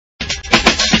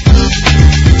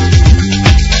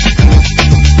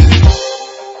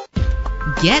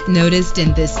Get noticed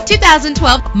in this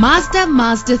 2012 Mazda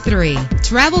MAZDA3.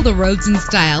 Travel the roads in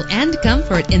style and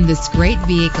comfort in this great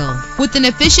vehicle. With an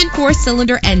efficient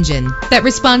 4-cylinder engine that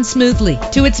responds smoothly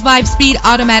to its 5-speed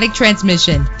automatic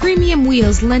transmission, premium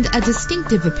wheels lend a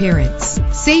distinctive appearance.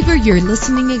 Savor your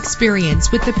listening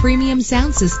experience with the premium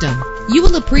sound system. You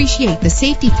will appreciate the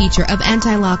safety feature of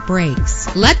anti-lock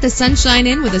brakes. Let the sunshine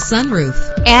in with a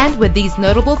sunroof. And with these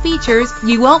notable features,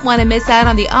 you won't want to miss out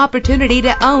on the opportunity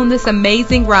to own this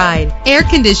amazing ride. Air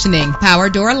conditioning, power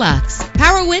door locks,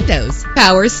 power windows,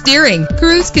 power steering,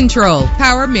 cruise control,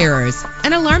 power mirrors,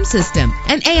 an alarm system,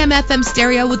 an AM/FM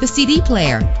stereo with a CD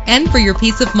player. And for your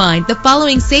peace of mind, the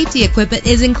following safety equipment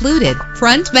is included: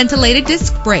 front ventilated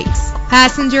disc brakes,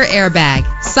 passenger airbag,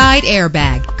 side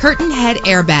airbag, curtain head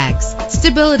airbags,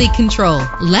 stability control.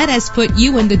 Let us put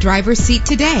you in the driver's seat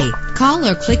today. Call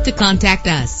or click to contact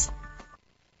us.